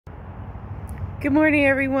Good morning,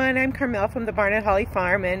 everyone. I'm Carmel from the Barn at Holly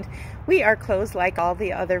Farm, and we are closed like all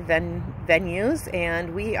the other venues,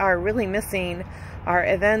 and we are really missing our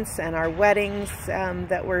events and our weddings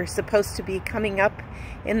that were supposed to be coming up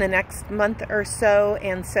in the next month or so.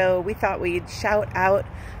 And so we thought we'd shout out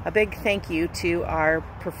a big thank you to our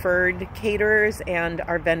preferred caterers and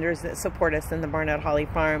our vendors that support us in the Barn at Holly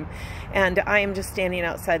Farm. And I am just standing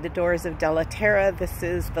outside the doors of Della Terra. This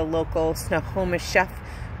is the local Snohomish chef,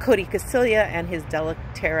 Cody Casilia, and his Della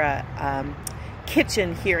Terra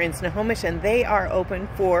kitchen here in Snohomish, and they are open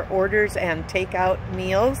for orders and takeout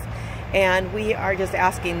meals. And we are just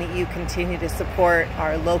asking that you continue to support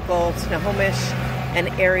our local Snohomish and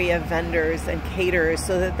area vendors and caterers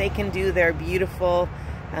so that they can do their beautiful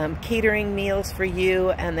catering meals for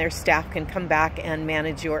you, and their staff can come back and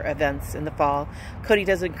manage your events in the fall. Cody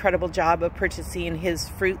does an incredible job of purchasing his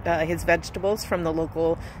fruit, his vegetables from the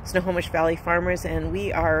local Snohomish Valley farmers, and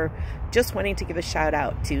we are just wanting to give a shout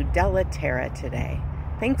out to Della Terra today.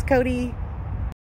 Thanks, Cody.